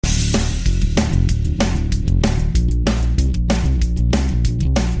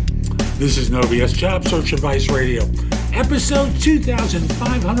This is No BS Job Search Advice Radio, episode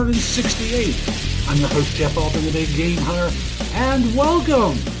 2568. I'm your host, Jeff Altman, the Big Game Hunter, and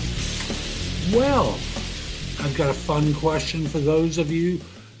welcome. Well, I've got a fun question for those of you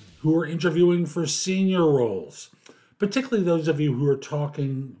who are interviewing for senior roles, particularly those of you who are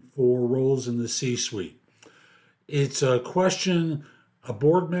talking for roles in the C-suite. It's a question a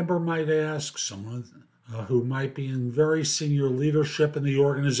board member might ask, someone who might be in very senior leadership in the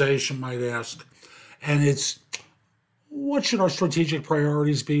organization might ask, and it's, what should our strategic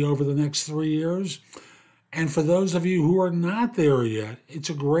priorities be over the next 3 years? And for those of you who are not there yet, it's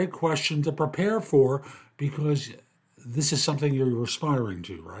a great question to prepare for because this is something you're aspiring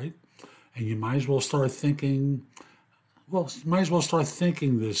to, right? And you might as well start thinking,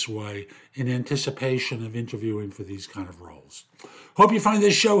 this way in anticipation of interviewing for these kind of roles. Hope you find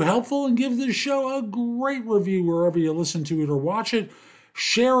this show helpful and give this show a great review wherever you listen to it or watch it.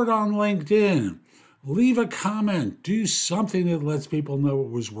 Share it on LinkedIn. Leave a comment. Do something that lets people know it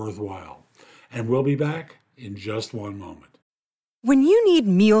was worthwhile. And we'll be back in just one moment. When you need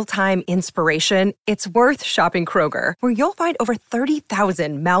mealtime inspiration, it's worth shopping Kroger, where you'll find over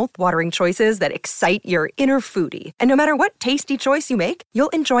 30,000 mouth-watering choices that excite your inner foodie. And no matter what tasty choice you make, you'll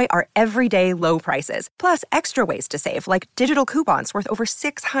enjoy our everyday low prices, plus extra ways to save, like digital coupons worth over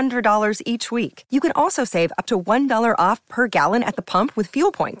 $600 each week. You can also save up to $1 off per gallon at the pump with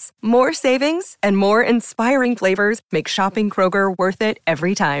fuel points. More savings and more inspiring flavors make shopping Kroger worth it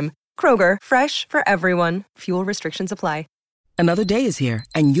every time. Kroger, fresh for everyone. Fuel restrictions apply. Another day is here,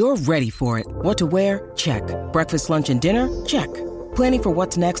 and you're ready for it. What to wear? Check. Breakfast, lunch, and dinner? Check. Planning for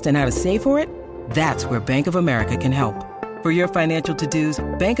what's next and how to save for it? That's where Bank of America can help. For your financial to-dos,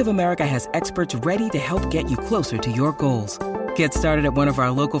 Bank of America has experts ready to help get you closer to your goals. Get started at one of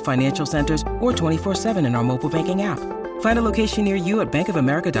our local financial centers or 24/7 in our mobile banking app. Find a location near you at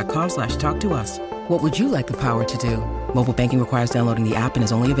bankofamerica.com/talktous. What would you like the power to do? Mobile banking requires downloading the app and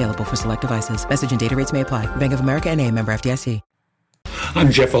is only available for select devices. Message and data rates may apply. Bank of America N.A., member FDIC. I'm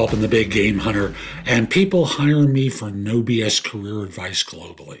Jeff Altman, the Big Game Hunter, and people hire me for no BS career advice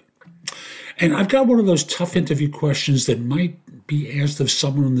globally. And I've got one of those tough interview questions that might be asked of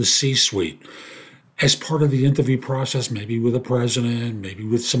someone in the C-suite as part of the interview process, maybe with a president, maybe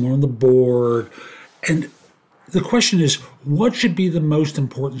with someone on the board. And the question is, what should be the most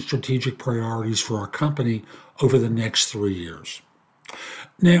important strategic priorities for our company over the next 3 years?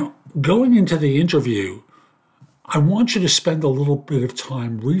 Now, going into the interview, I want you to spend a little bit of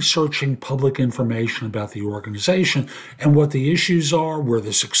time researching public information about the organization and what the issues are, where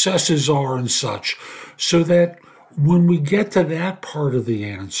the successes are and such, so that when we get to that part of the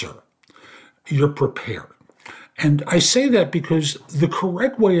answer, you're prepared. And I say that because the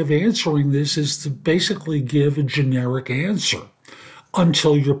correct way of answering this is to basically give a generic answer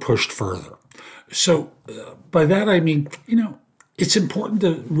until you're pushed further. So by that I mean, it's important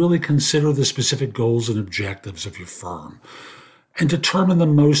to really consider the specific goals and objectives of your firm and determine the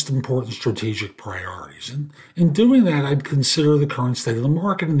most important strategic priorities. And in doing that, I'd consider the current state of the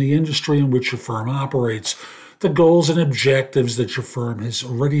market and the industry in which your firm operates, the goals and objectives that your firm has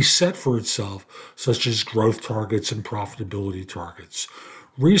already set for itself, such as growth targets and profitability targets,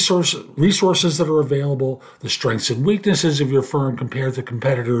 resources that are available, the strengths and weaknesses of your firm compared to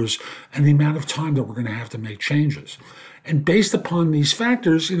competitors, and the amount of time that we're going to have to make changes. And based upon these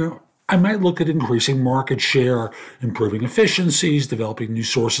factors, I might look at increasing market share, improving efficiencies, developing new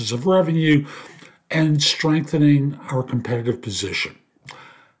sources of revenue, and strengthening our competitive position.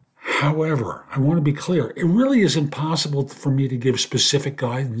 However, I want to be clear, it really is impossible for me to give specific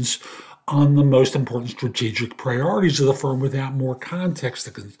guidance on the most important strategic priorities of the firm without more context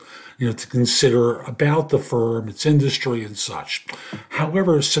to consider about the firm, its industry, and such.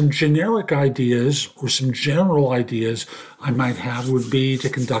 However, some generic ideas or some general ideas I might have would be to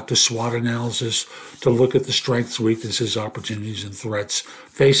conduct a SWOT analysis, to look at the strengths, weaknesses, opportunities, and threats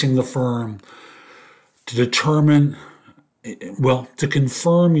facing the firm, to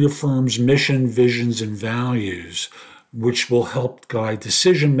confirm your firm's mission, visions, and values, which will help guide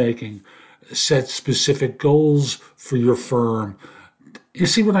decision-making, set specific goals for your firm. You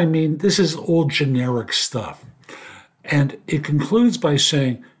see what I mean? This is all generic stuff. And it concludes by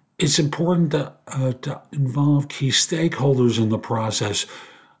saying it's important to involve key stakeholders in the process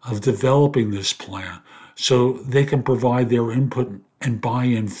of developing this plan so they can provide their input and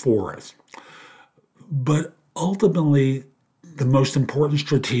buy-in for it. But ultimately, the most important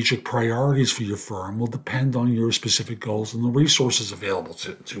strategic priorities for your firm will depend on your specific goals and the resources available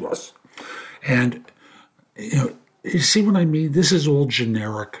to us. And, you see what I mean? This is all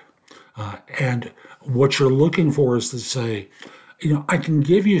generic. And what you're looking for is to say, I can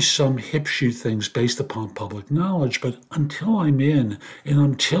give you some hip shoot things based upon public knowledge, but until I'm in and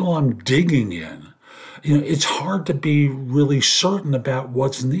until I'm digging in, it's hard to be really certain about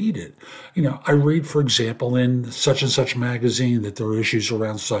what's needed. I read, for example, in such and such magazine that there are issues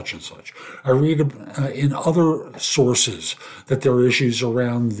around such and such. I read in other sources that there are issues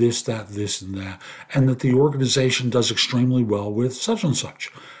around this, and that, and that the organization does extremely well with such and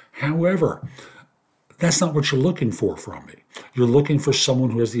such. However, that's not what you're looking for from me. You're looking for someone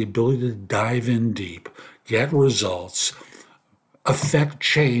who has the ability to dive in deep, get results, affect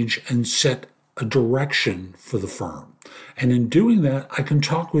change, and set a direction for the firm. And in doing that, I can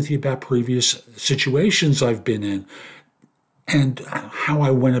talk with you about previous situations I've been in and how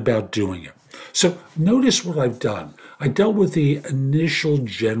I went about doing it. So notice what I've done. I dealt with the initial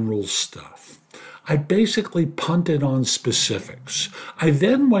general stuff. I basically punted on specifics. I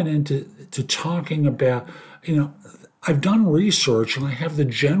then went into talking about, I've done research and I have the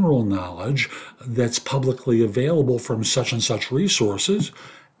general knowledge that's publicly available from such and such resources,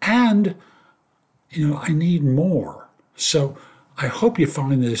 and I need more. So I hope you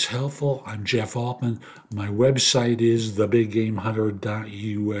find this helpful. I'm Jeff Altman. My website is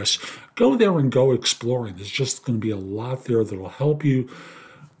thebiggamehunter.us. Go there and go exploring. There's just going to be a lot there that will help you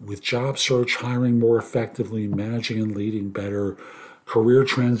with job search, hiring more effectively, managing and leading better, career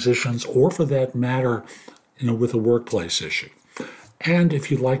transitions, or for that matter, with a workplace issue. And if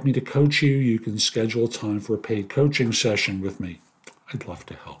you'd like me to coach you, you can schedule time for a paid coaching session with me. I'd love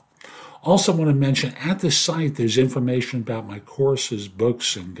to help. Also want to mention, at the site, there's information about my courses,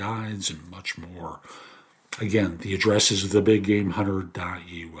 books, and guides, and much more. Again, the address is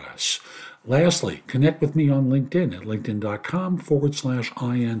thebiggamehunter.us. Lastly, connect with me on LinkedIn at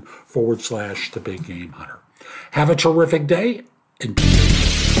linkedin.com/IN/thebiggamehunter. Have a terrific day and